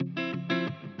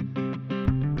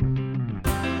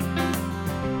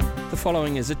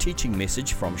following is a teaching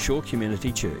message from Shore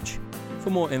Community Church. For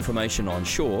more information on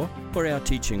Shore or our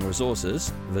teaching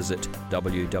resources, visit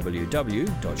www.shore.org.nz.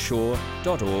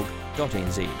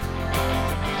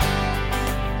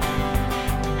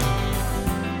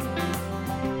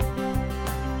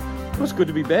 Well, it's good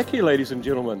to be back here, ladies and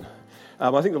gentlemen.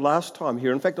 I think the last time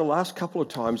here, in fact, the last couple of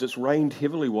times, it's rained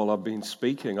heavily while I've been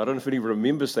speaking. I don't know if anyone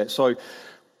remembers that, so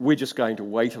we're just going to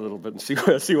wait a little bit and see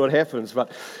what happens.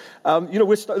 But,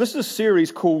 this is a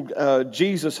series called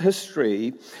Jesus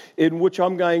History, in which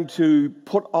I'm going to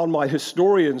put on my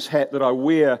historian's hat that I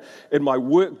wear in my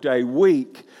workday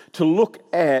week to look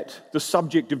at the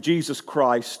subject of Jesus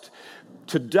Christ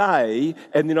today,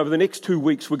 and then over the next 2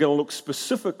 weeks we're going to look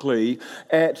specifically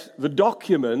at the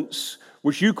documents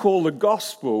which you call the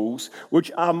Gospels,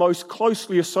 which are most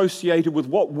closely associated with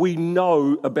what we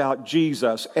know about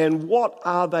Jesus, and what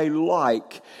are they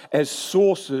like as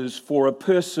sources for a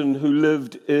person who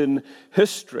lived in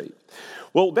history.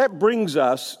 Well, that brings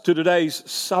us to today's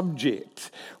subject,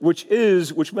 which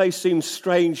may seem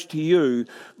strange to you,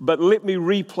 but let me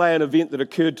replay an event that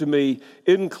occurred to me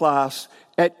in class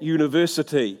at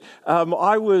university.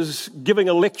 I was giving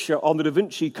a lecture on the Da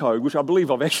Vinci Code, which I believe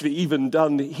I've actually even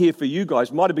done here for you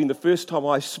guys. Might have been the first time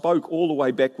I spoke all the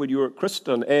way back when you were at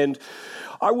Kristen. And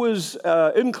I was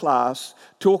in class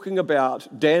talking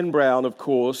about Dan Brown, of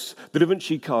course, the Da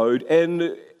Vinci Code,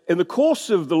 and in the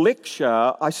course of the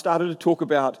lecture, I started to talk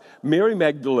about Mary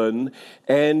Magdalene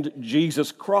and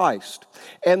Jesus Christ.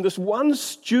 And this one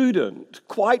student,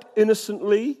 quite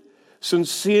innocently,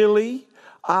 sincerely,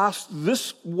 asked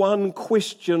this one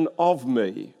question of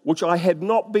me, which I had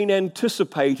not been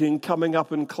anticipating coming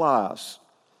up in class.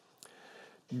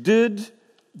 Did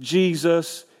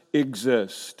Jesus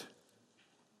exist?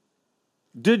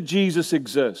 Did Jesus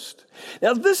exist?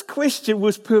 Now, this question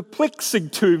was perplexing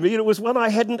to me, and it was one I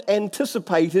hadn't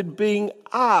anticipated being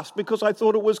asked, because I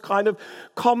thought it was kind of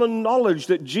common knowledge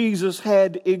that Jesus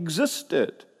had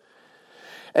existed.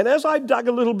 And as I dug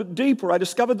a little bit deeper, I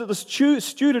discovered that the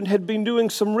student had been doing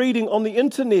some reading on the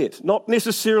internet. Not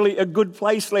necessarily a good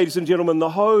place, ladies and gentlemen,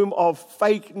 the home of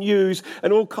fake news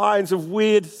and all kinds of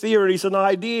weird theories and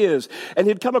ideas. And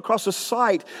he'd come across a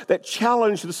site that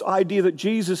challenged this idea that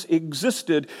Jesus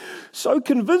existed so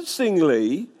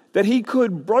convincingly that he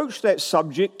could broach that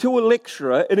subject to a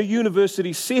lecturer in a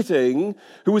university setting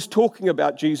who was talking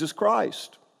about Jesus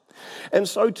Christ. And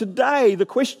so today, the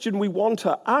question we want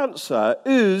to answer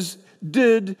is,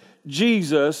 did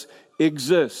Jesus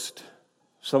exist?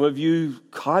 Some of you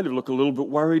kind of look a little bit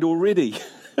worried already.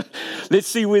 Let's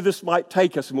see where this might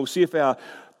take us, and we'll see if our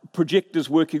projector's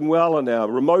working well and our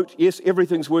remote. Yes,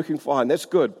 everything's working fine. That's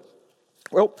good.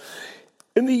 Well,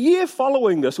 in the year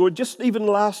following this, or just even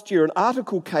last year, an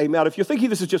article came out. If you're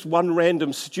thinking this is just one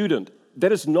random student,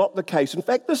 that is not the case. In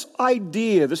fact, this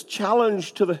idea, this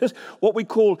challenge to what we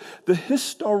call the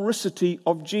historicity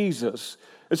of Jesus,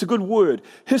 it's a good word,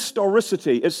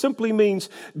 historicity. It simply means,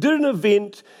 did an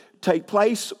event take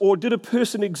place or did a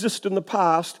person exist in the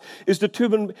past, is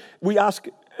determined, we ask,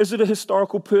 is it a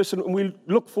historical person? And we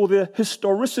look for the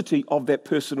historicity of that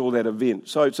person or that event.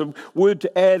 So it's a word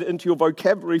to add into your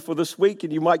vocabulary for this week,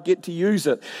 and you might get to use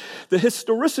it. The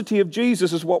historicity of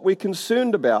Jesus is what we're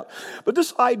concerned about. But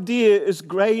this idea is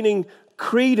gaining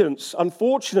credence,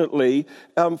 unfortunately,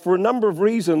 for a number of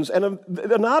reasons. And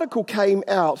an article came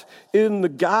out in The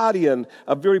Guardian,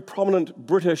 a very prominent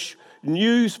British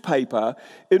newspaper,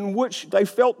 in which they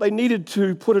felt they needed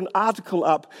to put an article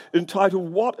up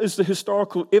entitled, "What is the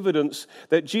historical evidence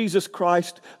that Jesus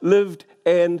Christ lived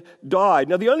and died?"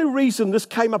 Now, the only reason this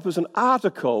came up as an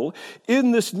article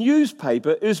in this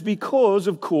newspaper is because,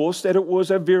 of course, that it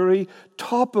was a very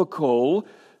topical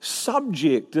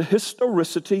subject, the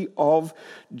historicity of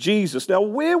Jesus. Now,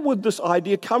 where would this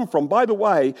idea come from? By the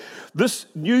way, this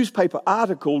newspaper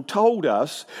article told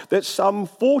us that some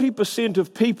 40%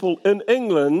 of people in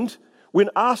England,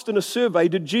 when asked in a survey,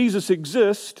 did Jesus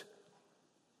exist,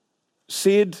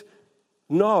 said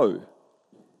no.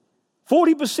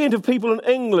 40% of people in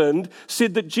England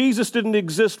said that Jesus didn't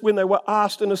exist when they were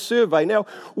asked in a survey. Now,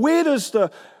 where does the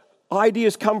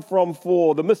ideas come from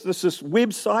for the mythicist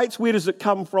websites? Where does it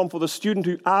come from for the student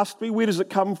who asked me? Where does it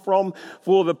come from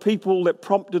for the people that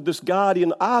prompted this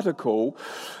Guardian article?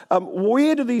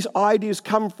 Where do these ideas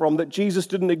come from that Jesus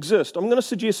didn't exist? I'm going to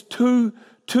suggest two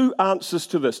answers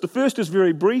to this. The first is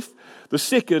very brief. The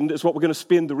second is what we're going to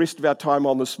spend the rest of our time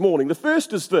on this morning. The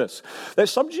first is this, that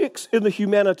subjects in the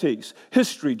humanities,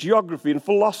 history, geography, and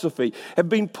philosophy have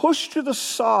been pushed to the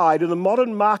side in the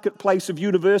modern marketplace of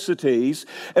universities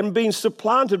and been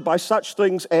supplanted by such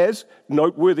things as,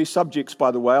 noteworthy subjects by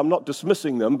the way, I'm not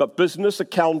dismissing them, but business,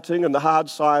 accounting, and the hard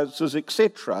sciences,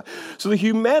 etc. So the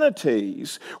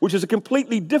humanities, which is a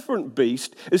completely different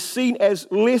beast, is seen as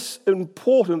less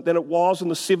important than it was in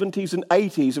the 70s and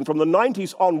 80s, and from the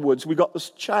 90s onwards we got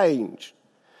this change.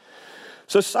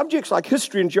 So subjects like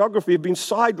history and geography have been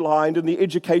sidelined in the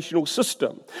educational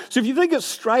system. So if you think it's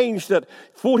strange that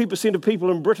 40% of people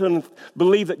in Britain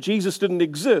believe that Jesus didn't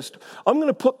exist, I'm going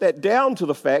to put that down to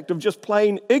the fact of just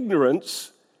plain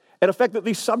ignorance and the fact that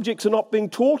these subjects are not being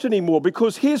taught anymore.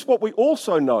 Because here's what we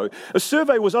also know. A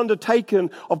survey was undertaken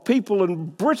of people in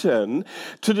Britain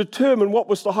to determine what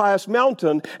was the highest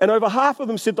mountain, and over half of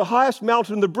them said the highest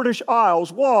mountain in the British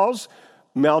Isles was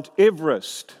Mount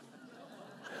Everest.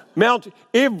 Mount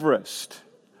Everest.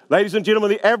 Ladies and gentlemen,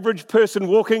 the average person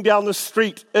walking down the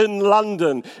street in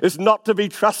London is not to be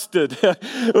trusted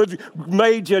with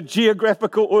major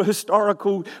geographical or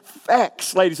historical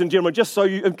facts, ladies and gentlemen. Just so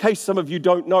you, in case some of you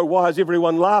don't know, why is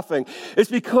everyone laughing?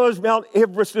 It's because Mount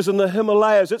Everest is in the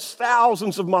Himalayas. It's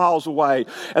thousands of miles away.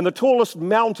 And the tallest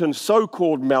mountain,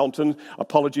 so-called mountain,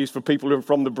 apologies for people who are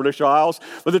from the British Isles,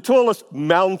 but the tallest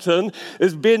mountain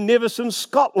is Ben Nevis in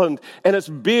Scotland, and it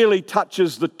barely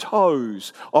touches the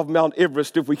toes of Mount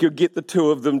Everest if we could get the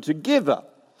two of them together.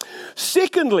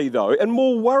 Secondly, though, and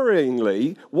more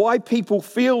worryingly, why people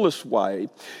feel this way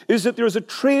is that there is a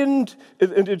trend,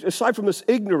 aside from this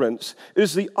ignorance,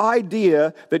 is the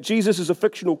idea that Jesus is a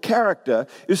fictional character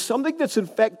is something that's in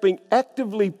fact being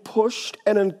actively pushed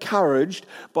and encouraged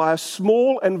by a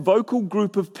small and vocal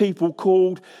group of people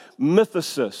called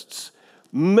mythicists.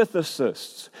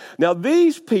 Mythicists. Now,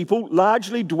 these people,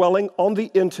 largely dwelling on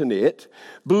the internet,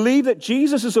 believe that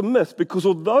Jesus is a myth because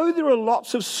although there are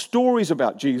lots of stories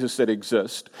about Jesus that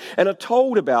exist and are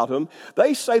told about him,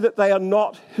 they say that they are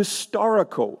not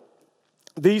historical.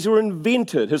 These are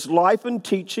invented, his life and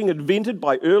teaching invented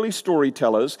by early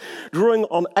storytellers, drawing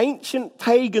on ancient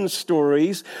pagan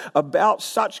stories about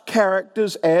such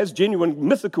characters as, genuine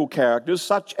mythical characters,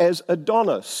 such as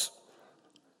Adonis,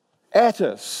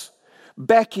 Attis,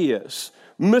 Bacchus,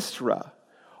 Mithra,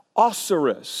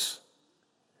 Osiris.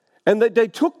 And they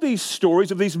took these stories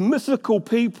of these mythical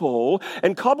people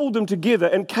and cobbled them together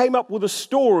and came up with a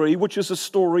story which is the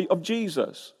story of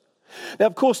Jesus. Now,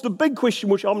 of course, the big question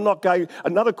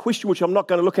another question which I'm not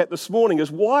going to look at this morning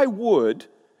is why would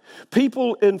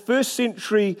people in first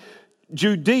century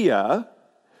Judea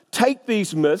take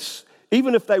these myths,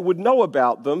 even if they would know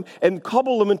about them, and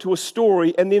cobble them into a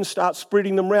story and then start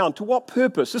spreading them around? To what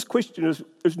purpose? This question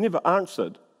is never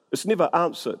answered. It's never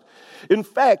answered. In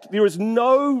fact, there is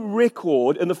no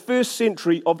record in the first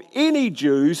century of any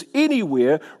Jews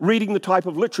anywhere reading the type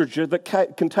of literature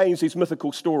that contains these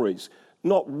mythical stories.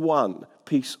 Not one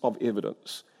piece of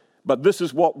evidence. But this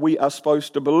is what we are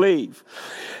supposed to believe.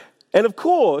 And of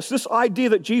course, this idea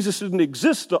that Jesus didn't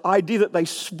exist, the idea that they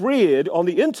spread on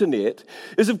the internet,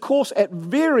 is of course at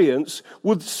variance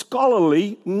with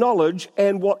scholarly knowledge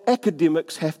and what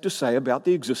academics have to say about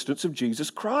the existence of Jesus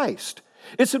Christ.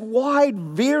 It's at wide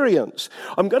variance.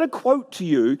 I'm going to quote to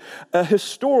you a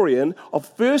historian of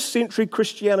first century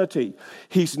Christianity.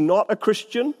 He's not a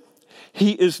Christian.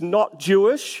 He is not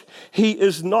Jewish. He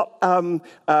is not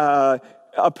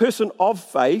a person of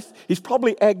faith. He's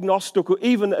probably agnostic or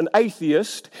even an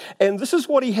atheist. And this is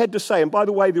what he had to say. And by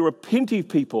the way, there are plenty of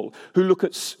people who look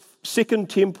at Second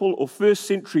Temple or first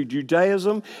century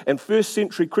Judaism and first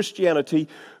century Christianity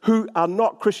who are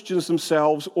not Christians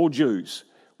themselves or Jews.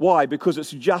 Why? Because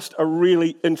it's just a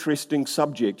really interesting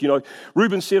subject. You know,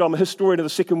 Reuben said, I'm a historian of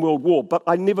the Second World War, but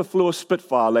I never flew a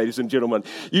Spitfire, ladies and gentlemen.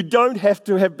 You don't have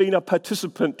to have been a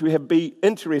participant to be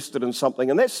interested in something,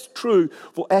 and that's true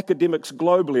for academics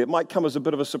globally. It might come as a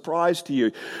bit of a surprise to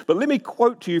you. But let me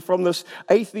quote to you from this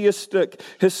atheistic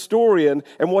historian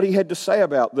and what he had to say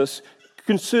about this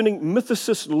concerning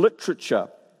mythicist literature.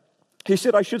 He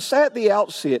said, I should say at the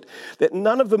outset that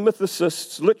none of the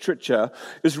mythicists' literature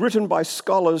is written by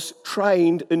scholars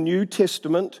trained in New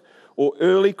Testament or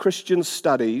early Christian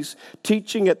studies,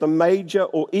 teaching at the major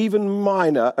or even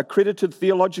minor accredited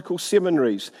theological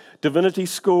seminaries, divinity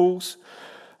schools,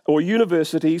 or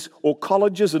universities, or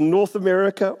colleges in North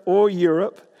America or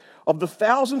Europe. Of the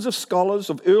thousands of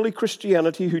scholars of early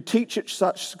Christianity who teach at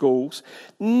such schools,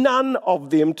 none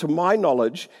of them, to my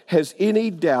knowledge, has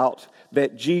any doubt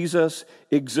that Jesus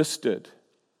existed.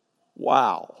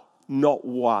 Wow, not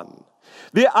one.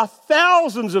 There are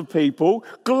thousands of people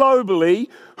globally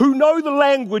who know the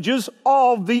languages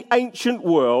of the ancient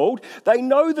world. They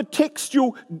know the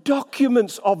textual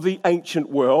documents of the ancient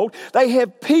world. They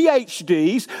have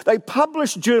PhDs. They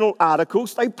publish journal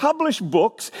articles. They publish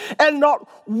books. And not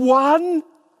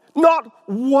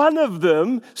one of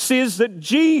them says that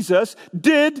Jesus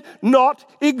did not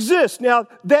exist. Now,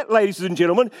 that, ladies and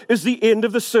gentlemen, is the end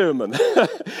of the sermon.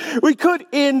 We could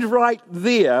end right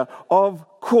there, of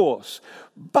course.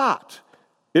 But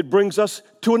it brings us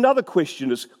to another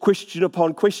question. It's question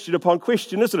upon question upon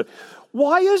question, isn't it?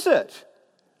 Why is it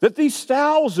that these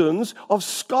thousands of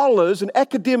scholars and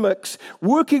academics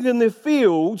working in their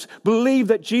fields believe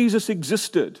that Jesus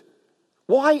existed?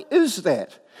 Why is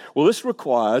that? Well, this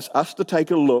requires us to take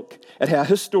a look at how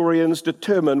historians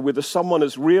determine whether someone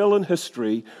is real in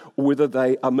history or whether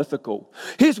they are mythical.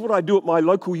 Here's what I do at my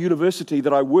local university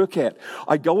that I work at.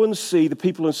 I go and see the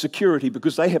people in security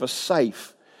because they have a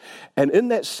safe, and in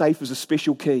that safe is a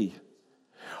special key.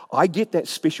 I get that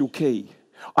special key.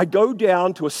 I go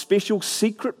down to a special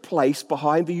secret place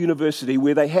behind the university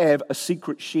where they have a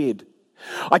secret shed.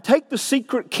 I take the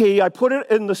secret key, I put it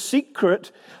in the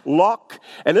secret lock,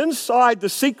 and inside the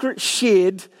secret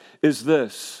shed is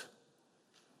this.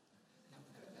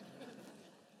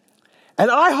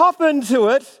 And I hop into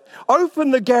it,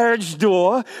 open the garage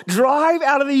door, drive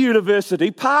out of the university,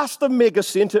 past the mega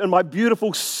centre in my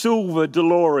beautiful silver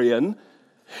DeLorean,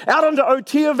 out onto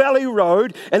Otea Valley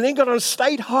Road, and then got on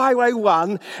State Highway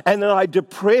 1, and then I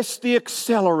depress the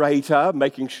accelerator,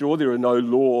 making sure there are no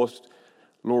law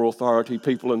authority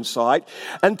people in sight,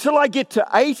 until I get to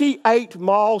 88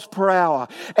 miles per hour.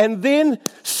 And then,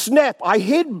 snap, I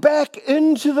head back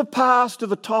into the past to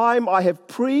the time I have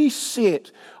preset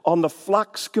on the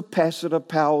flux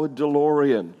capacitor-powered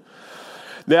DeLorean.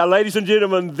 Now, ladies and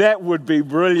gentlemen, that would be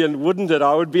brilliant, wouldn't it?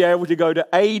 I would be able to go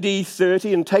to AD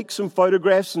 30 and take some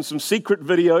photographs and some secret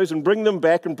videos and bring them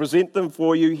back and present them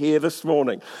for you here this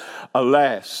morning.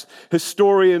 Alas,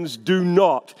 historians do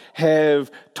not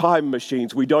have time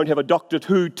machines. We don't have a Doctor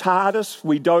Who TARDIS.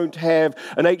 We don't have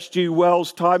an H.G.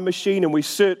 Wells time machine. And we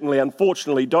certainly,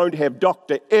 unfortunately, don't have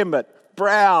Dr. Emmett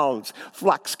Brown's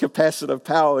flux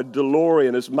capacitor-powered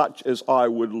DeLorean, as much as I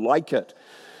would like it.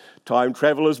 Time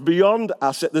travel is beyond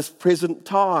us at this present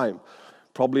time.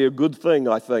 Probably a good thing,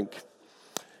 I think.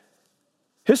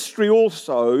 History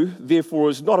also, therefore,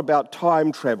 is not about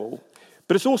time travel,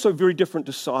 but it's also very different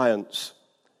to science.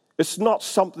 It's not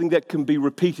something that can be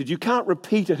repeated. You can't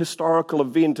repeat a historical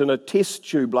event in a test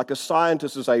tube like a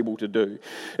scientist is able to do.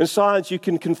 In science, you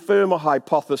can confirm a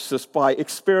hypothesis by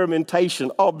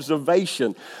experimentation,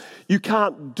 observation. You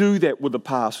can't do that with the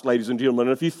past, ladies and gentlemen.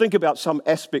 And if you think about some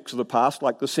aspects of the past,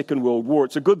 like the Second World War,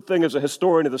 it's a good thing as a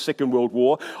historian of the Second World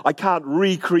War, I can't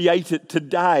recreate it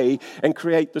today and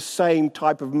create the same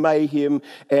type of mayhem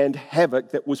and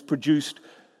havoc that was produced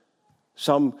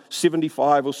some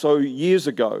 75 or so years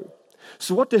ago.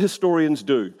 So what do historians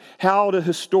do? How do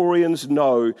historians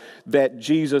know that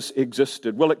Jesus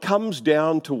existed? Well, it comes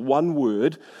down to one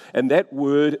word, and that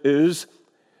word is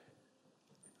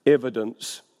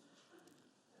evidence.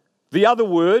 The other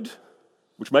word,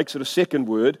 which makes it a second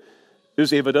word,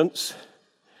 is evidence.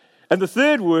 And the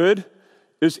third word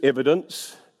is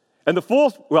evidence. And the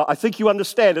fourth, well, I think you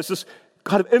understand, it's this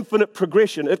kind of infinite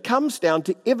progression. It comes down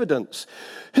to evidence.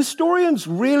 Historians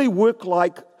really work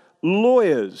like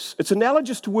lawyers. It's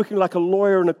analogous to working like a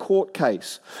lawyer in a court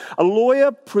case. A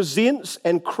lawyer presents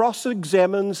and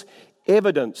cross-examines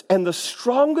evidence, and the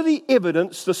stronger the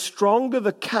evidence, the stronger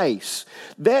the case.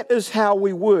 That is how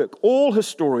we work. All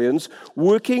historians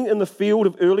working in the field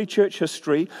of early church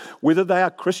history, whether they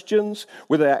are Christians,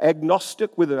 whether they are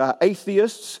agnostic, whether they are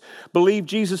atheists, believe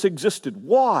Jesus existed.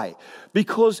 Why?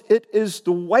 Because it is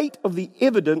the weight of the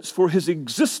evidence for his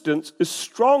existence is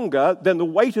stronger than the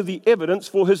weight of the evidence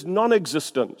for his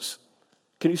non-existence.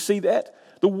 Can you see that?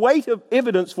 The weight of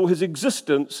evidence for his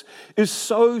existence is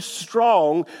so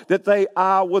strong that they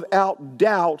are without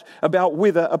doubt about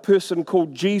whether a person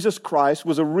called Jesus Christ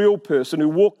was a real person who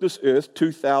walked this earth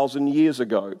 2,000 years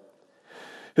ago.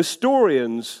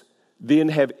 Historians then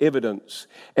have evidence,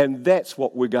 and that's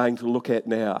what we're going to look at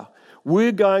now.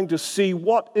 We're going to see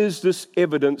what is this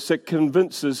evidence that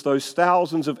convinces those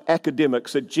thousands of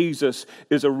academics that Jesus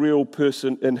is a real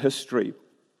person in history.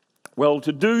 Well,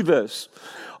 to do this,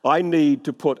 I need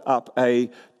to put up a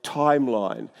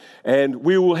timeline. And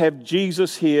we will have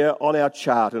Jesus here on our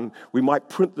chart, and we might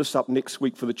print this up next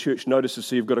week for the church notices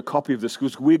so you've got a copy of this,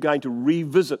 because we're going to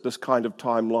revisit this kind of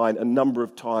timeline a number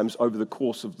of times over the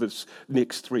course of this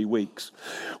next 3 weeks.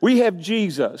 We have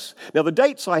Jesus. Now, the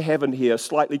dates I have in here are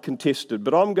slightly contested,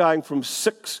 but I'm going from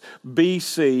 6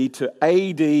 BC to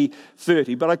AD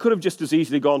 30, but I could have just as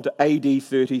easily gone to AD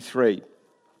 33.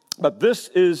 But this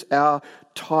is our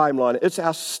timeline. It's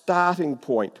our starting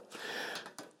point.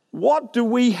 What do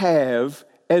we have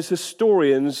as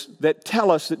historians that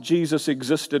tell us that Jesus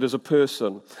existed as a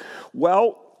person?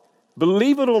 Well,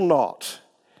 believe it or not,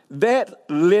 that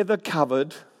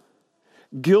leather-covered,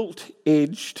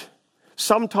 gilt-edged,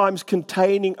 sometimes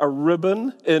containing a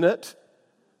ribbon in it,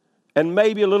 and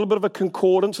maybe a little bit of a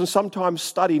concordance and sometimes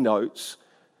study notes,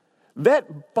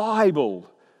 that Bible,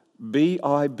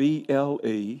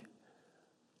 B-I-B-L-E,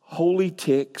 holy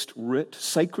text, writ,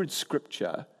 sacred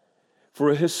scripture, for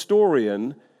a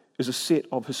historian is a set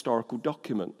of historical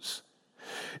documents.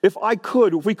 If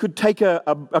we could take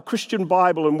a Christian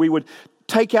Bible and we would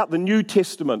take out the New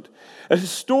Testament, a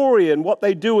historian, what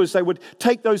they do is they would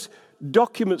take those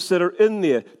documents that are in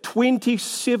there,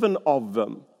 27 of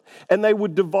them, and they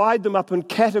would divide them up and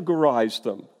categorize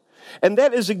them. And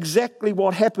that is exactly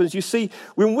what happens. You see,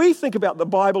 when we think about the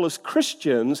Bible as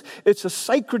Christians, it's a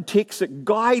sacred text that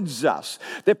guides us,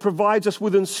 that provides us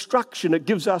with instruction, it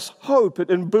gives us hope,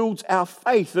 it builds our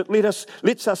faith, it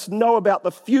lets us know about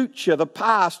the future, the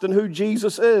past, and who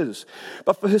Jesus is.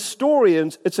 But for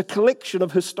historians, it's a collection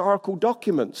of historical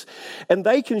documents, and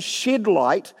they can shed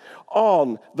light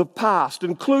on the past,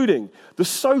 including the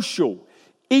social,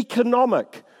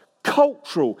 economic,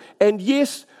 cultural, and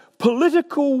yes,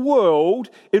 political world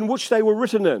in which they were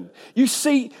written in. You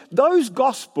see, those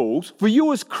Gospels, for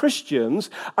you as Christians,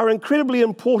 are incredibly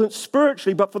important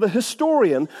spiritually, but for the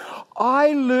historian,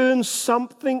 I learned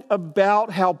something about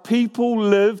how people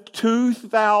lived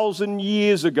 2,000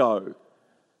 years ago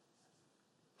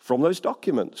from those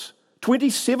documents,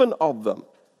 27 of them.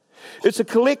 It's a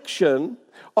collection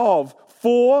of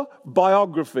 4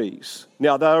 biographies.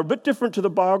 Now, they're a bit different to the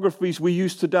biographies we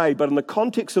use today, but in the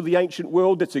context of the ancient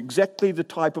world, that's exactly the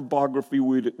type of biography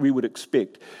we would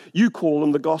expect. You call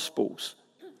them the Gospels.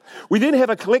 We then have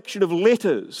a collection of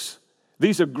letters.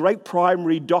 These are great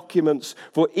primary documents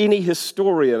for any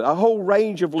historian, a whole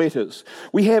range of letters.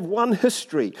 We have one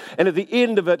history, and at the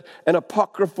end of it, an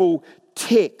apocryphal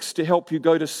text to help you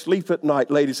go to sleep at night,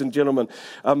 ladies and gentlemen.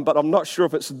 But I'm not sure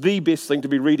if it's the best thing to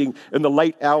be reading in the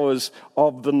late hours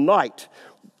of the night.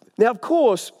 Now, of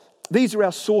course, these are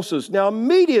our sources. Now,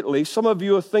 immediately, some of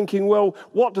you are thinking, well,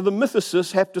 what do the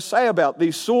mythicists have to say about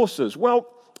these sources? Well,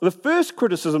 the first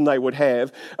criticism they would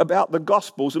have about the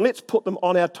Gospels, and let's put them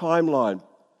on our timeline.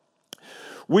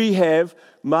 We have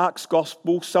Mark's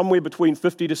Gospel somewhere between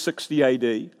 50 to 60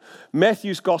 AD,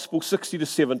 Matthew's Gospel 60 to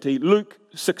 70, Luke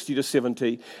 60 to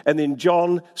 70, and then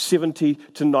John 70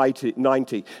 to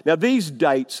 90. Now, these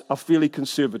dates are fairly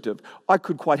conservative. I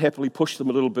could quite happily push them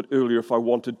a little bit earlier if I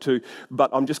wanted to,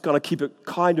 but I'm just going to keep it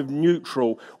kind of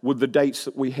neutral with the dates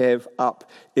that we have up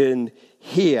in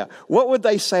here. What would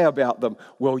they say about them?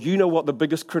 Well, you know what the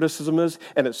biggest criticism is,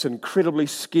 and it's incredibly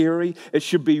scary. It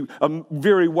should be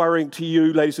very worrying to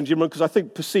you, ladies and gentlemen, because I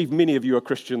perceive many of you are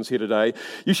Christians here today.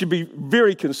 You should be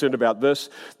very concerned about this.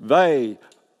 They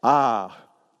are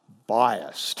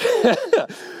biased.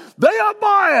 They are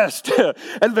biased.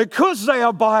 And because they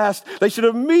are biased, they should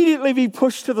immediately be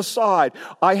pushed to the side.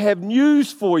 I have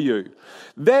news for you.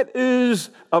 That is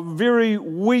a very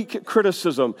weak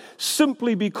criticism,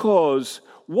 simply because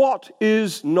what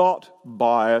is not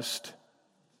biased?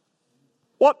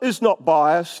 What is not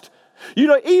biased? You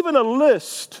know, even a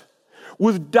list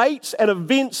with dates and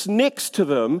events next to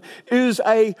them is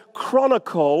a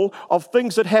chronicle of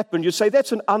things that happened. You say,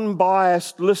 that's an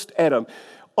unbiased list, Adam.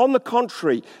 On the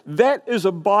contrary, that is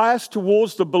a bias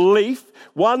towards the belief,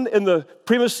 one, in the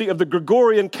primacy of the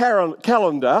Gregorian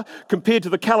calendar compared to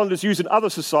the calendars used in other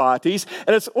societies,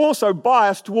 and it's also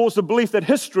biased towards the belief that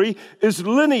history is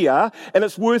linear and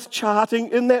it's worth charting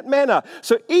in that manner.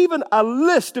 So even a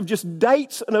list of just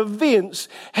dates and events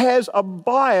has a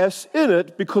bias in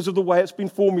it because of the way it's been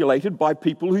formulated by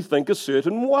people who think a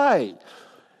certain way.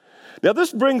 Now,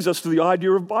 this brings us to the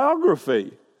idea of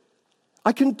biography.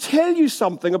 I can tell you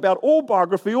something about all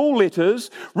biography, all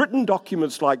letters, written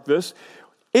documents like this.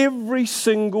 Every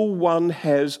single one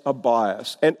has a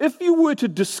bias. And if you were to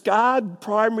discard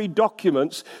primary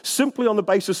documents simply on the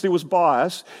basis there was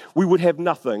bias, we would have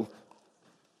nothing.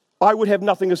 I would have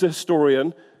nothing as a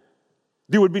historian.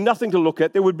 There would be nothing to look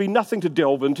at. There would be nothing to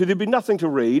delve into. There'd be nothing to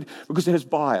read because it has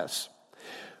bias.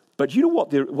 But you know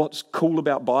what's cool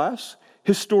about bias?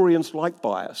 historians like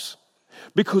bias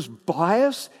because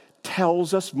bias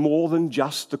tells us more than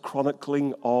just the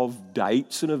chronicling of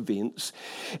dates and events.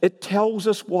 It tells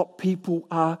us what people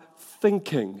are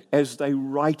thinking as they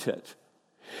write it,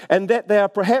 and that they are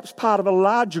perhaps part of a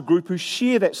larger group who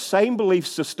share that same belief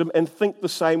system and think the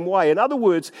same way. In other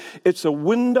words, it's a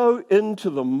window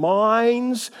into the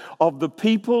minds of the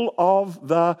people of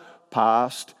the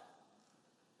past.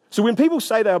 So when people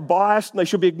say they are biased and they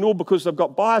should be ignored because they've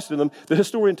got bias in them, the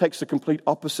historian takes the complete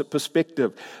opposite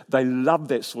perspective. They love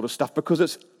that sort of stuff because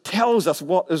it tells us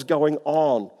what is going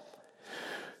on.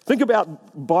 Think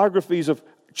about biographies of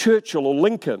Churchill or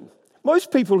Lincoln.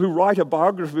 Most people who write a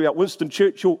biography about Winston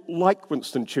Churchill like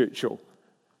Winston Churchill.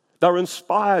 They're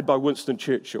inspired by Winston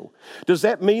Churchill. Does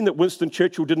that mean that Winston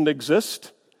Churchill didn't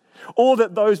exist? Or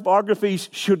that those biographies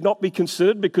should not be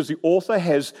considered because the author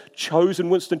has chosen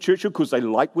Winston Churchill because they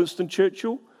like Winston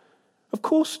Churchill? Of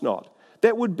course not.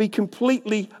 That would be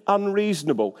completely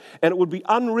unreasonable. And it would be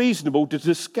unreasonable to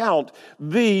discount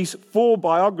these 4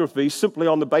 biographies simply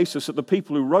on the basis that the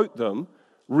people who wrote them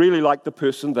really liked the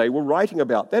person they were writing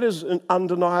about. That is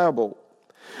undeniable.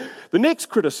 The next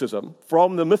criticism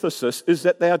from the mythicists is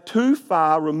that they are too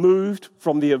far removed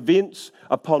from the events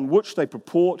upon which they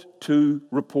purport to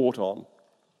report on.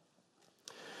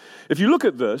 If you look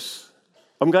at this,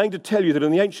 I'm going to tell you that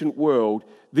in the ancient world,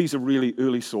 these are really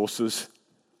early sources.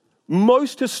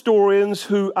 Most historians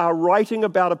who are writing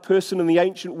about a person in the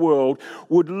ancient world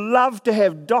would love to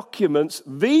have documents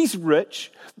these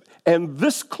rich and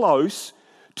this close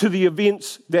to the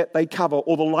events that they cover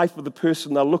or the life of the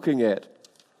person they're looking at.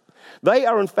 They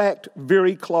are, in fact,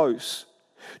 very close.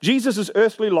 Jesus'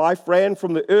 earthly life ran until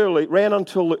the early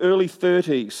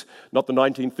 30s, not the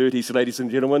 1930s, ladies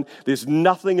and gentlemen. There's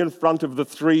nothing in front of the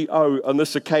 30 on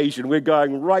this occasion. We're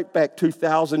going right back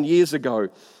 2,000 years ago.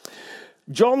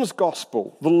 John's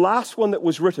Gospel, the last one that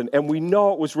was written, and we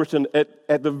know it was written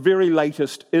at the very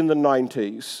latest in the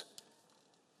 90s.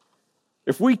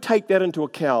 If we take that into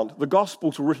account, the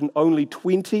Gospels were written only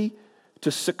 20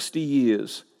 to 60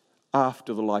 years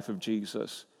after the life of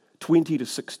Jesus. 20 to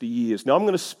 60 years. Now, I'm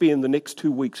going to spend the next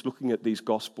 2 weeks looking at these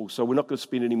Gospels, so we're not going to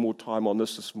spend any more time on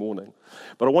this morning.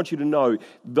 But I want you to know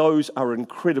those are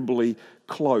incredibly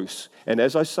close. And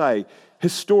as I say,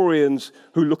 historians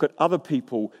who look at other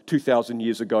people 2,000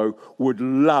 years ago would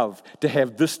love to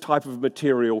have this type of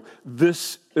material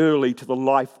this early to the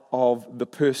life of the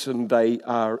person they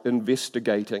are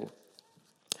investigating.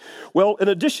 Well, in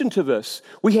addition to this,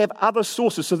 we have other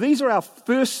sources. So these are our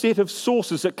first set of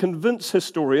sources that convince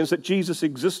historians that Jesus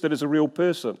existed as a real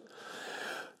person.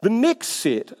 The next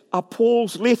set are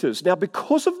Paul's letters. Now,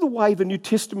 because of the way the New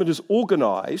Testament is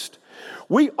organized,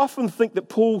 we often think that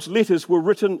Paul's letters were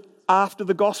written after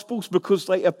the Gospels because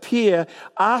they appear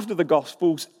after the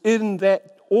Gospels in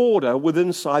that order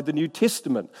inside the New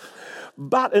Testament.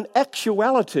 But in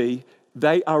actuality,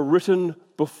 they are written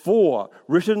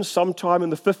sometime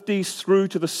in the 50s through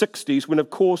to the 60s, when,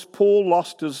 of course, Paul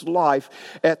lost his life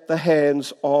at the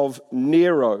hands of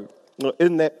Nero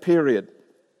in that period.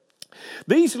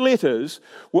 These letters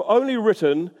were only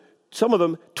written, some of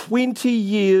them, 20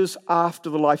 years after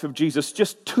the life of Jesus,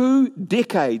 just 2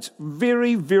 decades,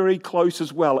 very, very close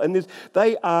as well, and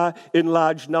they are in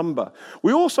large number.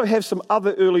 We also have some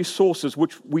other early sources,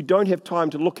 which we don't have time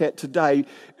to look at today,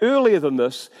 earlier than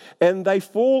this, and they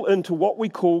fall into what we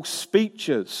call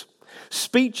speeches.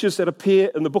 Speeches that appear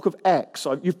in the book of Acts.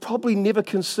 You've probably never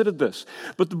considered this,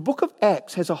 but the book of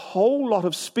Acts has a whole lot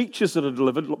of speeches that are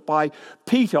delivered by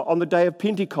Peter on the day of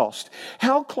Pentecost.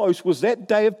 How close was that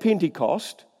day of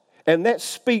Pentecost and that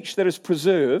speech that is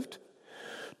preserved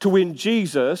to when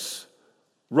Jesus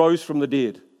rose from the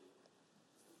dead?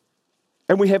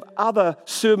 And we have other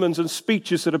sermons and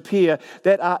speeches that appear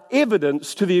that are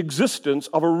evidence to the existence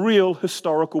of a real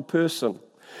historical person.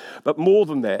 But more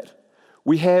than that,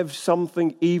 we have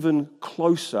something even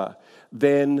closer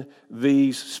than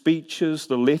these speeches,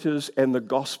 the letters, and the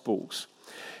Gospels.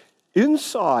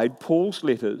 Inside Paul's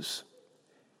letters,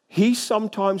 he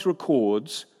sometimes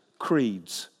records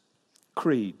creeds.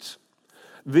 Creeds.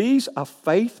 These are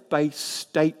faith-based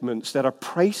statements that are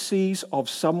précis of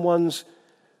someone's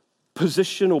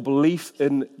position or belief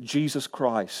in Jesus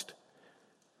Christ.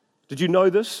 Did you know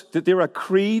this? That there are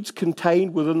creeds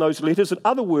contained within those letters? In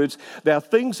other words, there are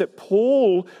things that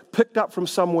Paul picked up from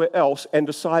somewhere else and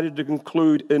decided to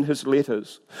include in his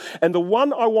letters. And the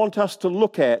one I want us to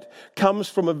look at comes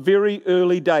from a very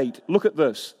early date. Look at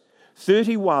this,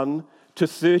 31 to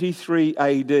 33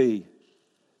 AD.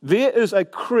 There is a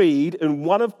creed in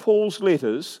one of Paul's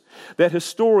letters that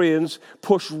historians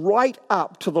push right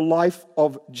up to the life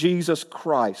of Jesus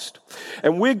Christ.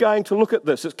 And we're going to look at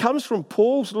this. It comes from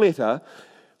Paul's letter,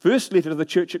 first letter to the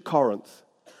church at Corinth.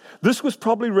 This was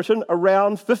probably written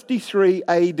around 53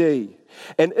 AD.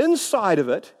 And inside of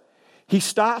it, he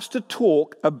starts to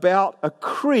talk about a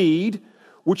creed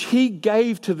which he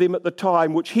gave to them at the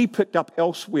time, which he picked up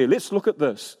elsewhere. Let's look at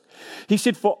this. He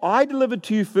said, "For I delivered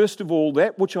to you first of all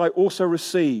that which I also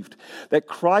received, that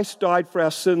Christ died for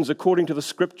our sins according to the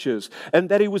Scriptures, and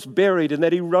that he was buried, and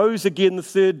that he rose again the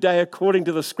third day according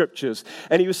to the Scriptures.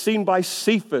 And he was seen by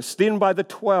Cephas, then by the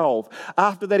 12.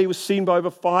 After that he was seen by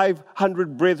over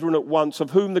 500 brethren at once,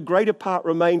 of whom the greater part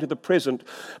remain to the present,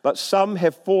 but some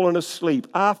have fallen asleep.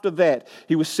 After that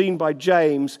he was seen by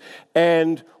James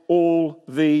and all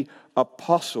the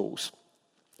apostles."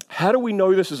 How do we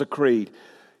know this is a creed?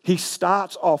 He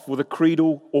starts off with a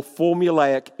creedal or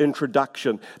formulaic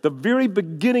introduction. The very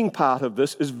beginning part of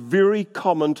this is very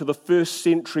common to the first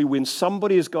century when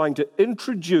somebody is going to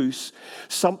introduce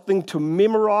something to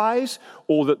memorize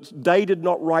or that they did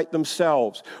not write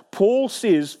themselves. Paul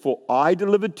says, "For I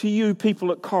delivered to you,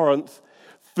 people at Corinth,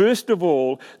 first of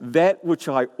all, that which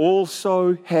I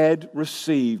also had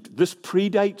received." This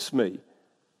predates me.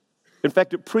 In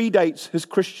fact, it predates his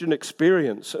Christian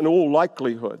experience in all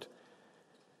likelihood.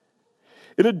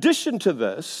 In addition to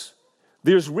this,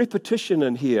 there's repetition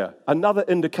in here, another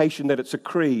indication that it's a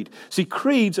creed. See,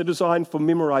 creeds are designed for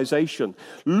memorization.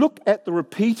 Look at the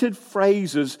repeated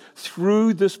phrases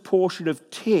through this portion of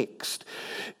text.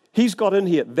 He's got in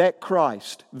here, that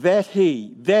Christ, that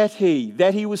he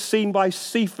was seen by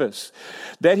Cephas,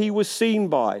 that he was seen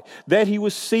by.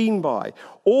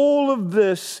 All of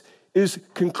this is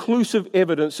conclusive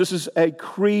evidence. This is a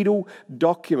creedal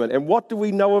document. And what do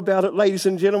we know about it, ladies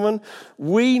and gentlemen?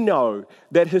 We know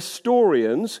that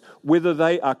historians, whether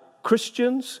they are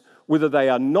Christians, whether they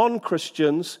are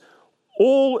non-Christians,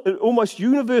 almost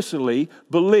universally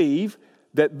believe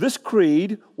that this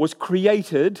creed was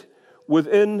created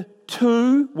within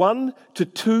 1 to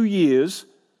 2 years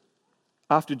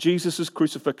after Jesus'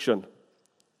 crucifixion.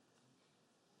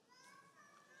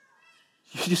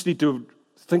 You just need to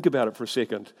think about it for a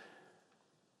second.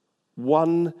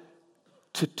 1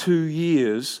 to 2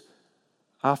 years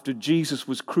after Jesus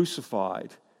was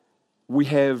crucified, we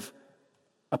have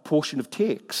a portion of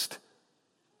text.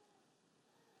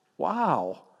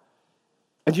 Wow.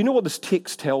 And you know what this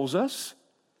text tells us?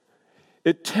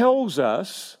 It tells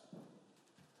us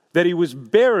that he was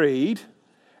buried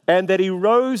and that he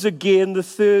rose again the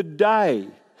third day.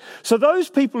 So those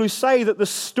people who say that the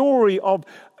story of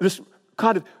this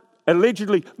kind of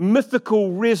allegedly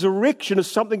mythical resurrection is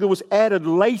something that was added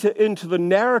later into the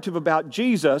narrative about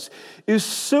Jesus is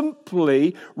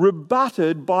simply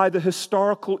rebutted by the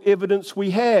historical evidence we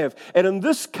have. And in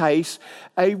this case,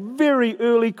 a very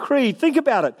early creed. Think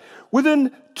about it.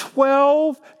 Within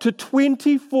 12 to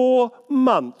 24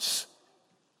 months,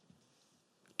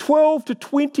 12 to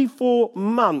 24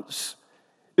 months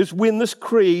is when this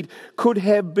creed could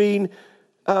have been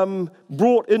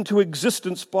brought into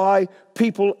existence by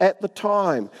people at the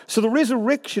time. So the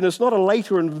resurrection is not a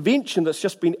later invention that's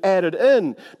just been added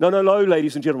in. No,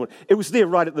 ladies and gentlemen. It was there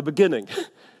right at the beginning.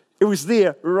 It was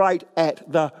there right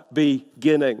at the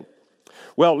beginning.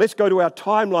 Well, let's go to our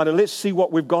timeline and let's see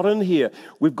what we've got in here.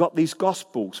 We've got these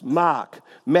Gospels, Mark,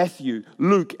 Matthew,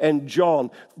 Luke, and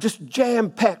John, just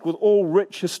jam-packed with all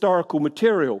rich historical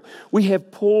material. We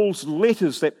have Paul's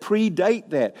letters that predate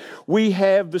that. We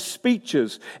have the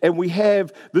speeches, and we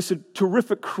have this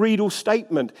terrific creedal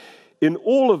statement. In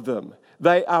all of them,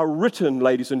 they are written,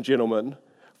 ladies and gentlemen,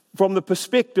 from the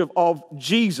perspective of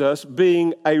Jesus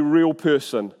being a real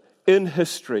person in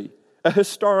history, a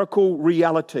historical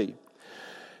reality.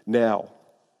 Now,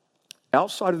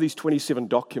 outside of these 27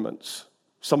 documents,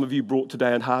 some of you brought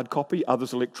today in hard copy,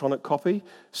 others electronic copy,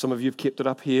 some of you have kept it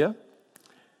up here.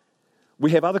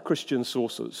 We have other Christian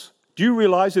sources. Do you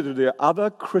realize that there's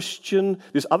other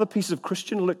pieces of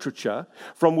Christian literature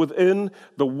from within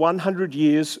the 100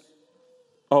 years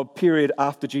of period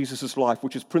after Jesus' life,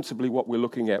 which is principally what we're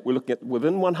looking at. We're looking at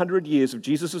within 100 years of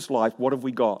Jesus' life, what have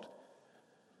we got?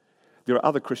 There are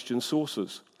other Christian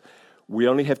sources. We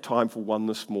only have time for one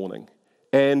this morning,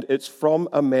 and it's from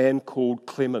a man called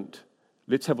Clement.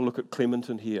 Let's have a look at Clement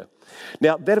in here.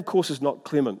 Now, that, of course, is not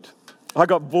Clement. I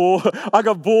got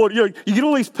bored. You get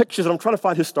all these pictures, and I'm trying to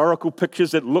find historical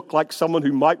pictures that look like someone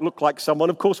who might look like someone.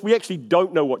 Of course, we actually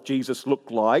don't know what Jesus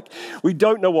looked like. We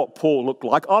don't know what Paul looked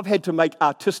like. I've had to make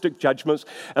artistic judgments,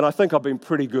 and I think I've been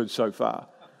pretty good so far.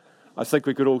 I think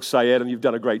we could all say, Adam, you've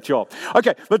done a great job.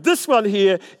 Okay, but this one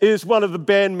here is one of the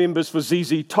band members for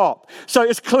ZZ Top. So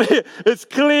it's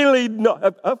clearly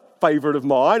not a favourite of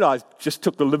mine. I just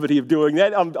took the liberty of doing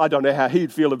that. I don't know how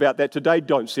he'd feel about that today.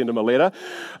 Don't send him a letter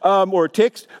or a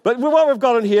text. But what we've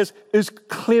got in here is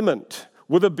Clement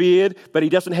with a beard, but he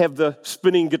doesn't have the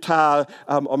spinning guitar,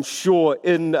 I'm sure,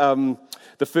 in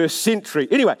the first century.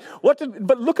 Anyway,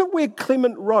 but look at where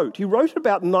Clement wrote. He wrote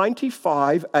about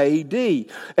 95 AD,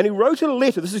 and he wrote a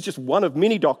letter. This is just one of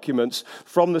many documents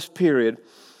from this period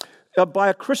by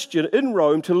a Christian in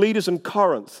Rome to leaders in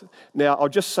Corinth. Now, I'll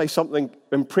just say something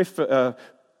and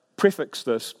prefix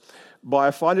this by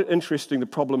I find it interesting the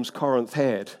problems Corinth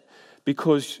had,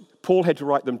 because Paul had to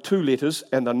write them 2 letters,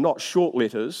 and they're not short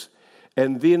letters.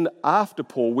 And then after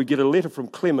Paul, we get a letter from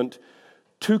Clement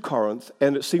to Corinth,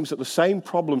 and it seems that the same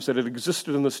problems that had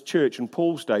existed in this church in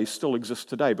Paul's day still exist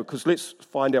today, because let's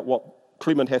find out what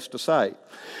Clement has to say.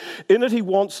 In it, he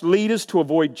wants leaders to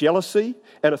avoid jealousy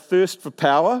and a thirst for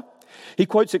power. He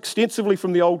quotes extensively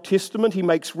from the Old Testament. He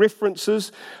makes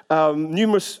references,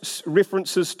 numerous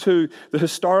references to the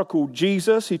historical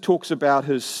Jesus. He talks about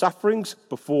his sufferings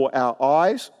before our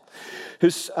eyes.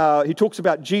 He talks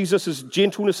about Jesus'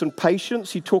 gentleness and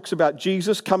patience. He talks about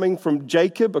Jesus coming from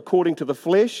Jacob according to the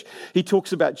flesh. He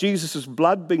talks about Jesus'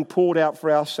 blood being poured out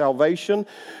for our salvation.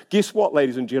 Guess what,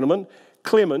 ladies and gentlemen?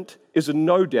 Clement is in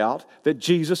no doubt that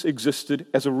Jesus existed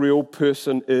as a real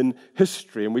person in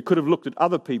history. And we could have looked at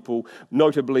other people,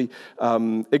 notably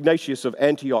Ignatius of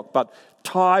Antioch, but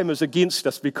time is against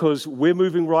us because we're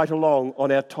moving right along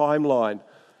on our timeline.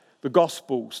 The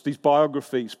Gospels, these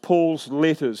biographies, Paul's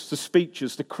letters, the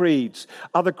speeches, the creeds,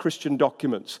 other Christian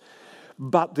documents.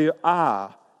 But there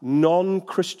are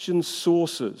non-Christian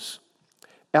sources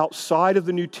outside of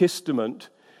the New Testament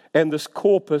and this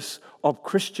corpus of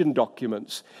Christian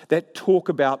documents that talk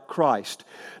about Christ.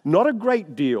 Not a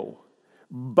great deal,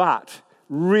 but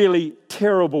really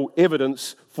terrible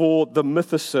evidence for the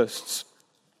mythicists.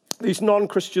 These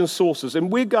non-Christian sources,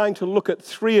 and we're going to look at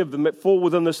 3 of them that fall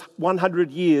within this 100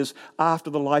 years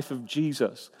after the life of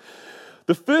Jesus.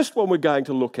 The first one we're going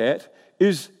to look at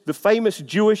is the famous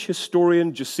Jewish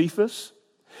historian Josephus,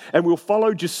 and we'll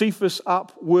follow Josephus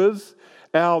up with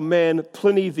our man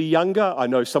Pliny the Younger. I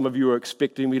know some of you are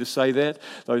expecting me to say that,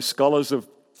 those scholars of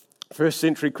first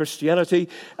century Christianity.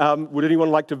 Would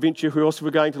anyone like to venture who else we're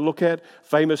going to look at?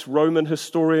 Famous Roman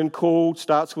historian called,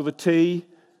 starts with a T.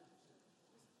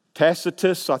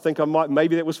 Tacitus, I think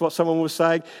maybe that was what someone was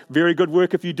saying. Very good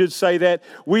work if you did say that.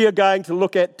 We are going to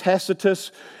look at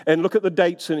Tacitus and look at the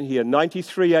dates in here,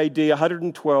 93 AD,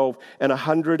 112 and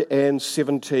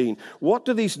 117. What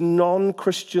do these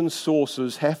non-Christian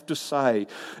sources have to say?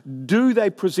 Do they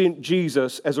present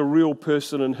Jesus as a real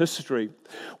person in history?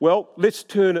 Well, let's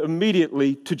turn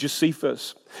immediately to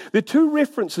Josephus. There are 2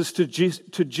 references to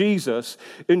Jesus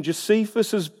in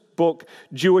Josephus's book,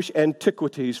 Jewish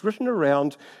Antiquities, written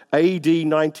around AD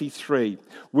 93.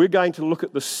 We're going to look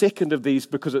at the second of these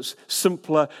because it's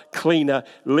simpler, cleaner,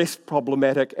 less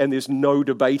problematic, and there's no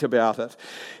debate about it.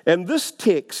 And this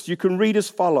text you can read as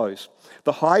follows.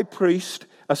 The high priest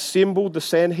assembled the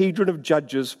Sanhedrin of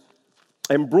judges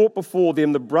and brought before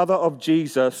them the brother of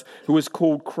Jesus, who is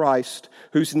called Christ,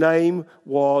 whose name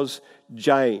was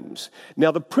James.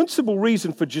 Now, the principal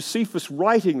reason for Josephus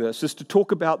writing this is to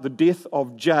talk about the death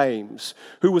of James,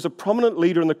 who was a prominent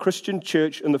leader in the Christian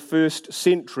church in the first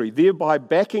century, thereby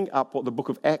backing up what the book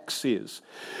of Acts says.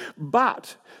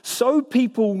 But, so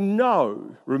people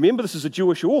know, remember this is a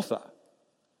Jewish author,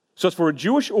 so it's for a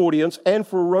Jewish audience and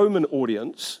for a Roman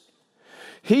audience,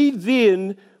 he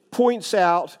then points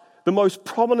out the most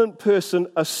prominent person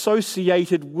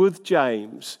associated with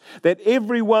James, that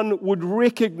everyone would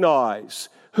recognize.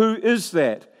 Who is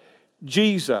that?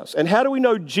 Jesus. And how do we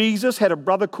know Jesus had a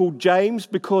brother called James?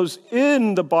 Because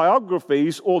in the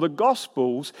biographies or the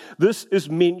Gospels, this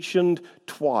is mentioned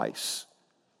twice,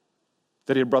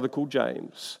 that he had a brother called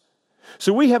James.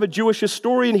 So we have a Jewish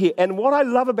historian here, and what I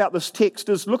love about this text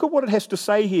is, look at what it has to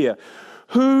say here.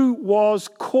 Who was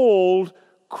called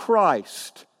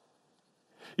Christ?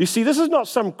 You see, this is not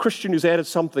some Christian who's added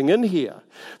something in here.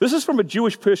 This is from a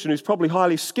Jewish person who's probably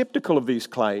highly skeptical of these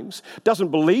claims, doesn't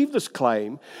believe this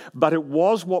claim, but it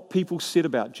was what people said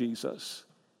about Jesus.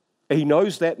 He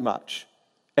knows that much,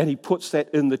 and he puts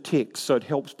that in the text so it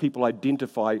helps people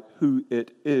identify who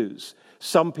it is.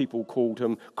 Some people called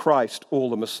him Christ or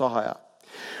the Messiah.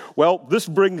 Well, this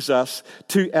brings us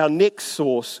to our next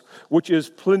source, which is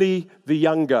Pliny the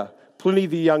Younger. Pliny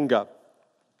the Younger.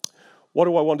 What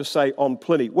do I want to say on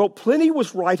Pliny? Well, Pliny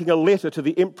was writing a letter to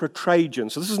the Emperor Trajan,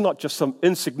 so this is not just some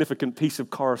insignificant piece of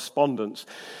correspondence,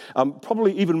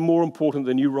 probably even more important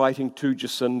than you writing to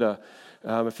Jacinda.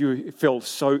 If you felt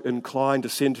so inclined to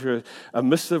send her a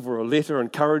missive or a letter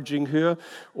encouraging her,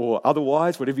 or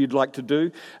otherwise, whatever you'd like to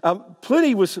do.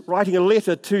 Pliny was writing a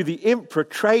letter to the Emperor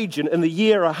Trajan in the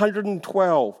year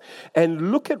 112,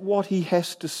 and look at what he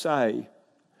has to say.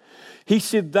 He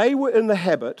said they were in the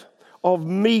habit of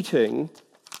meeting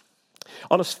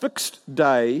on a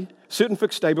certain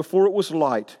fixed day before it was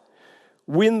light,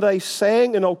 when they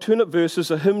sang in alternate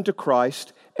verses a hymn to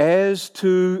Christ as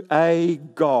to a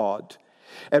God,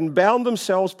 and bound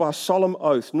themselves by a solemn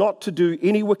oath not to do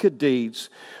any wicked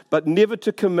deeds, but never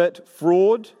to commit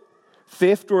fraud,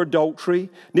 theft or adultery,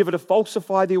 never to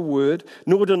falsify their word,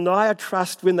 nor deny a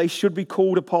trust when they should be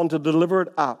called upon to deliver it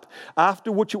up,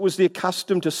 after which it was their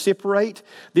custom to separate,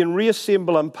 then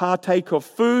reassemble and partake of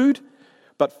food,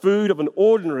 but food of an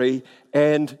ordinary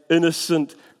and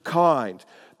innocent kind.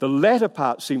 The latter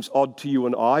part seems odd to you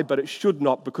and I, but it should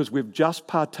not, because we've just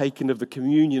partaken of the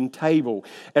communion table.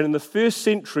 And in the first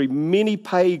century, many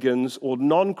pagans or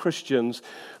non-Christians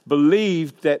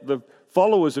believed that the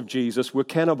followers of Jesus were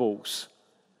cannibals.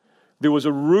 There was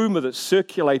a rumor that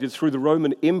circulated through the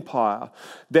Roman Empire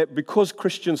that because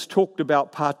Christians talked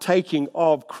about partaking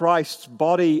of Christ's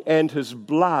body and his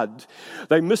blood,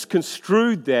 they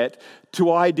misconstrued that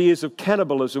to ideas of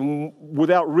cannibalism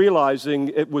without realizing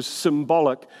it was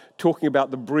symbolic, talking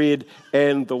about the bread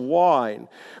and the wine.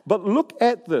 But look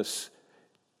at this.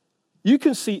 You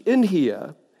can see in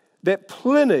here that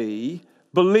Pliny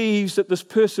believes that this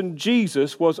person,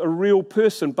 Jesus, was a real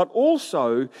person, but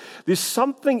also there's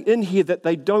something in here that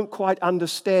they don't quite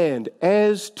understand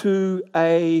as to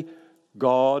a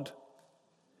God.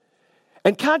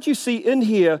 And can't you see in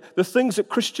here the things that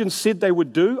Christians said they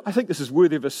would do? I think this is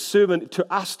worthy of a sermon to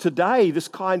us today, this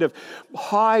kind of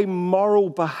high moral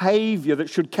behavior that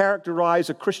should characterize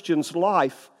a Christian's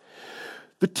life.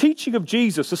 The teaching of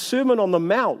Jesus, the Sermon on the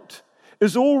Mount,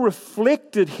 is all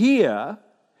reflected here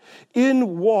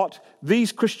in what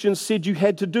these Christians said you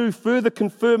had to do, further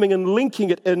confirming and linking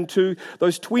it into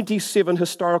those 27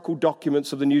 historical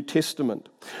documents of the New Testament.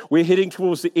 We're heading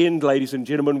towards the end, ladies and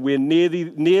gentlemen. We're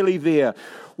nearly there.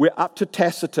 We're up to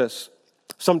Tacitus,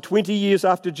 some 20 years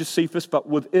after Josephus, but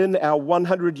within our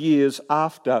 100 years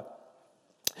after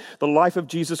the life of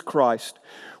Jesus Christ,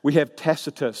 we have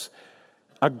Tacitus,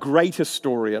 a great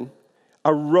historian,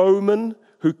 a Roman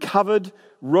who covered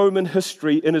Roman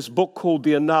history in his book called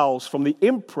the Annals, from the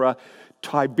Emperor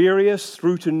Tiberius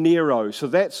through to Nero. So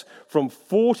that's from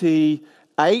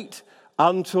 48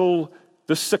 until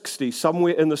the 60s,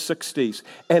 somewhere in the 60s.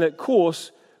 And of course,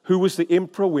 who was the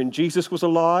emperor when Jesus was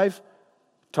alive?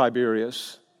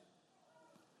 Tiberius.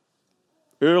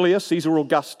 Earlier, Caesar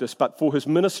Augustus, but for his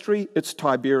ministry, it's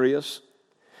Tiberius.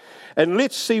 And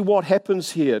let's see what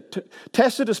happens here.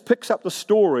 Tacitus picks up the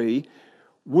story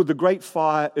with the great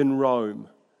fire in Rome.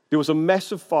 There was a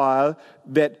massive fire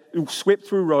that swept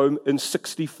through Rome in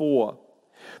 64.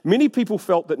 Many people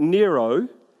felt that Nero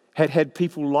had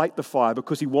people light the fire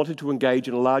because he wanted to engage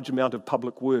in a large amount of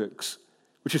public works,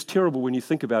 which is terrible when you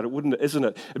think about it, wouldn't it? Isn't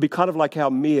it? It'd be kind of like our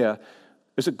mayor.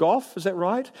 Is it Gough? Is that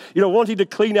right? Wanting to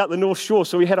clean out the North Shore,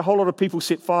 so he had a whole lot of people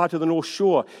set fire to the North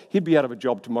Shore. He'd be out of a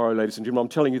job tomorrow, ladies and gentlemen. I'm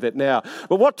telling you that now.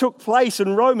 But what took place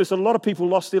in Rome is that a lot of people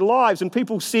lost their lives, and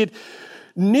people said,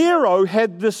 Nero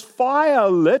had this fire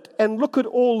lit, and look at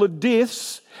all the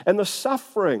deaths and the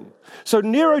suffering. So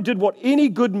Nero did what any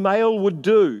good male would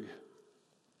do.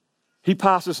 He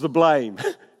passes the blame.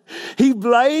 He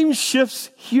blame shifts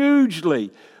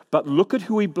hugely. But look at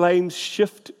who he blames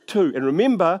shift to. And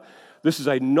remember, this is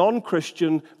a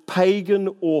non-Christian pagan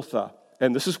author.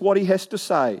 And this is what he has to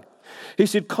say. He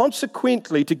said,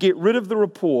 consequently, to get rid of the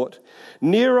report,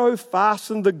 Nero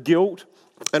fastened the guilt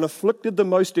and afflicted the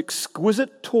most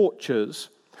exquisite tortures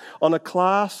on a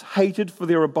class hated for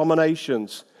their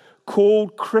abominations,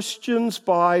 called Christians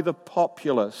by the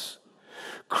populace.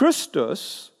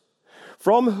 Christus,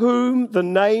 from whom the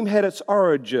name had its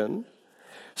origin,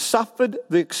 suffered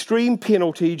the extreme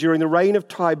penalty during the reign of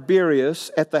Tiberius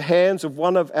at the hands of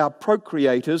one of our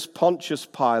procurators, Pontius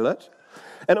Pilate,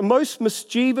 and a most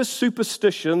mischievous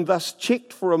superstition, thus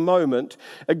checked for a moment,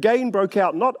 again broke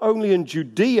out not only in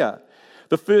Judea,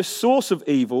 the first source of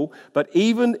evil, but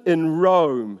even in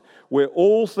Rome, where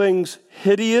all things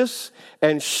hideous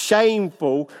and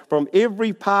shameful from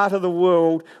every part of the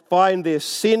world find their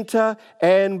center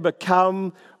and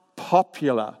become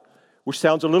popular. Which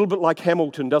sounds a little bit like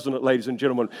Hamilton, doesn't it, ladies and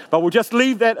gentlemen? But we'll just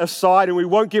leave that aside, and we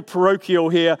won't get parochial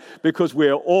here, because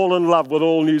we're all in love with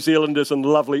all New Zealanders and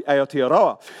lovely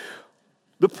Aotearoa.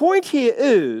 The point here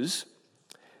is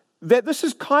that this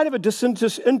is kind of a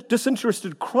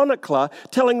disinterested chronicler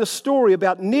telling the story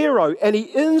about Nero, and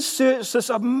he inserts this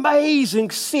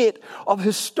amazing set of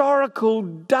historical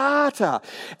data.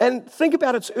 And think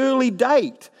about its early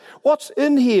date. What's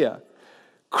in here?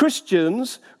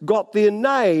 Christians got their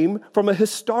name from a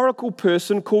historical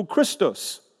person called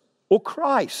Christus, or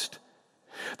Christ.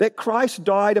 That Christ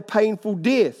died a painful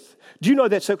death. Do you know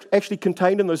that's actually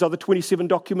contained in those other 27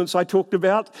 documents I talked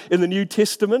about in the New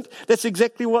Testament? That's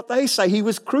exactly what they say. He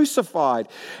was crucified.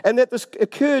 And that this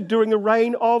occurred during the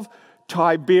reign of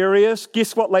Tiberius.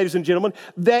 Guess what, ladies and gentlemen?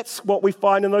 That's what we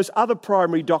find in those other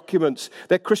primary documents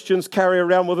that Christians carry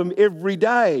around with them every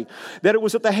day. That it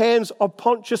was at the hands of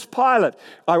Pontius Pilate.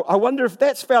 I wonder if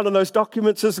that's found in those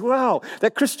documents as well.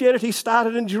 That Christianity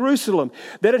started in Jerusalem.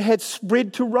 That it had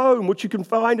spread to Rome, which you can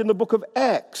find in the book of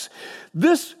Acts.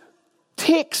 This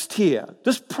text here,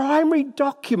 this primary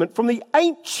document from the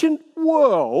ancient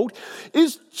world,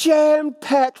 is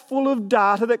jam-packed full of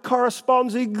data that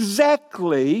corresponds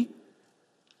exactly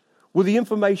with the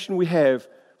information we have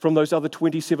from those other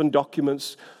 27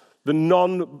 documents,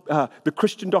 the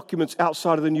Christian documents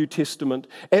outside of the New Testament,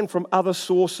 and from other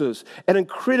sources, an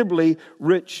incredibly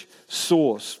rich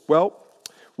source. Well,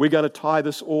 we're going to tie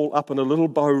this all up in a little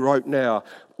bow right now.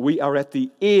 We are at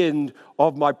the end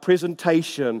of my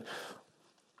presentation.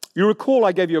 You recall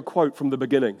I gave you a quote from the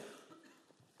beginning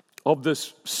of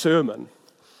this sermon,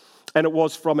 and it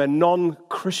was from a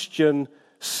non-Christian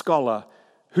scholar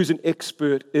who's an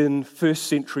expert in first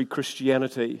century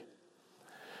Christianity.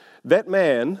 That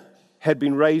man had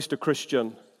been raised a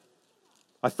Christian,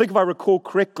 I think if I recall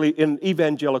correctly, in an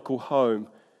evangelical home.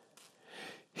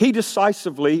 He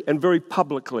decisively and very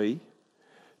publicly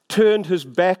turned his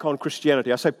back on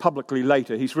Christianity. I say publicly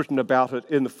later. He's written about it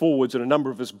in the forwards in a number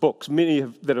of his books, many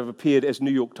that have appeared as New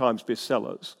York Times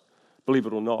bestsellers, believe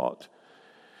it or not.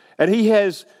 And he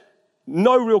has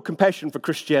no real compassion for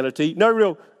Christianity, no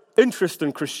real interest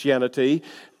in Christianity,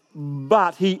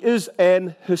 but he is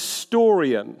an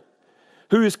historian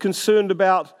who is concerned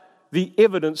about the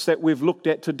evidence that we've looked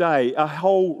at today, a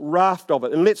whole raft of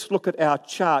it. And let's look at our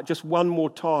chart just one more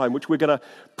time, which we're going to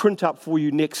print up for you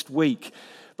next week.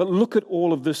 But look at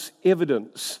all of this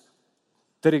evidence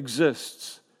that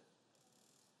exists.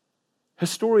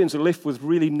 Historians are left with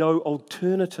really no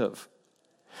alternative.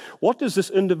 What does this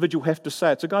individual have to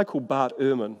say? It's a guy called Bart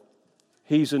Ehrman.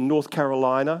 He's in North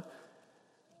Carolina.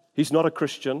 He's not a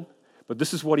Christian, but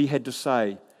this is what he had to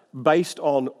say based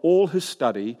on all his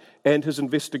study and his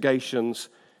investigations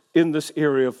in this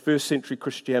area of first century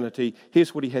Christianity.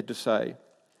 Here's what he had to say.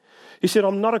 He said,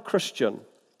 "I'm not a Christian.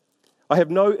 I have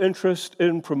no interest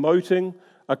in promoting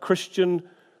a Christian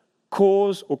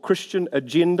cause or Christian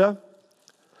agenda,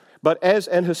 but as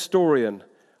an historian,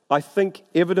 I think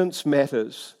evidence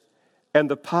matters and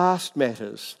the past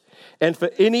matters. And for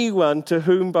anyone to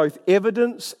whom both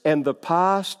evidence and the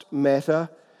past matter,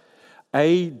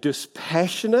 a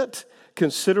dispassionate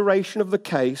consideration of the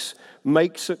case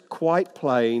makes it quite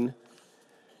plain.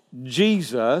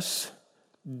 Jesus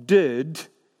did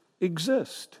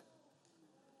exist.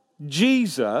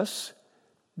 Jesus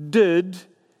did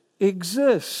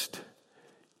exist.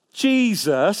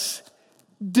 Jesus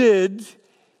did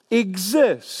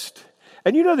exist."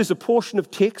 And you know there's a portion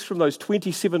of text from those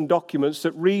 27 documents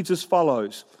that reads as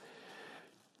follows.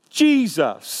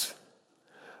 Jesus,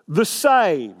 the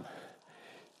same,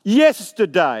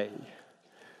 yesterday,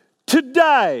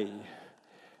 today,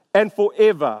 and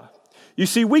forever. You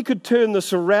see, we could turn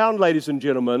this around, ladies and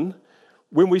gentlemen,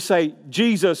 when we say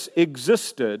Jesus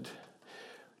existed.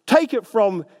 Take it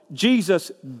from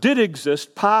Jesus did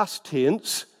exist, past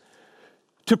tense,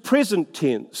 to present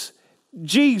tense.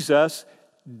 Jesus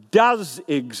does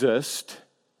exist,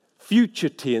 future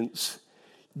tense.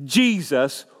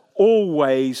 Jesus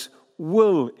always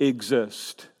will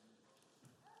exist.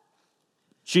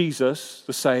 Jesus,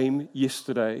 the same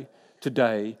yesterday,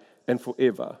 today, and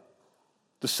forever.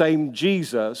 The same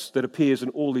Jesus that appears in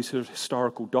all these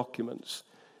historical documents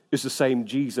is the same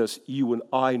Jesus you and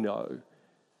I know,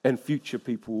 and future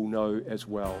people will know as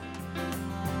well.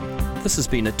 This has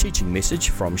been a teaching message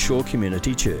from Shore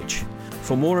Community Church.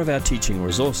 For more of our teaching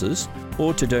resources,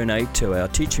 or to donate to our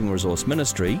teaching resource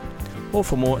ministry, or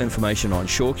for more information on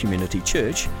Shore Community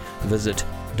Church, visit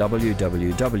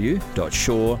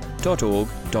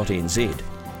www.shore.org.nz.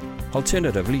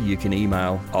 Alternatively, you can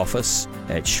email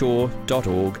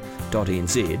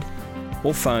office@shore.org.nz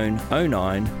or phone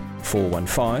 09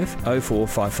 415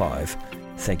 0455.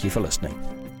 Thank you for listening.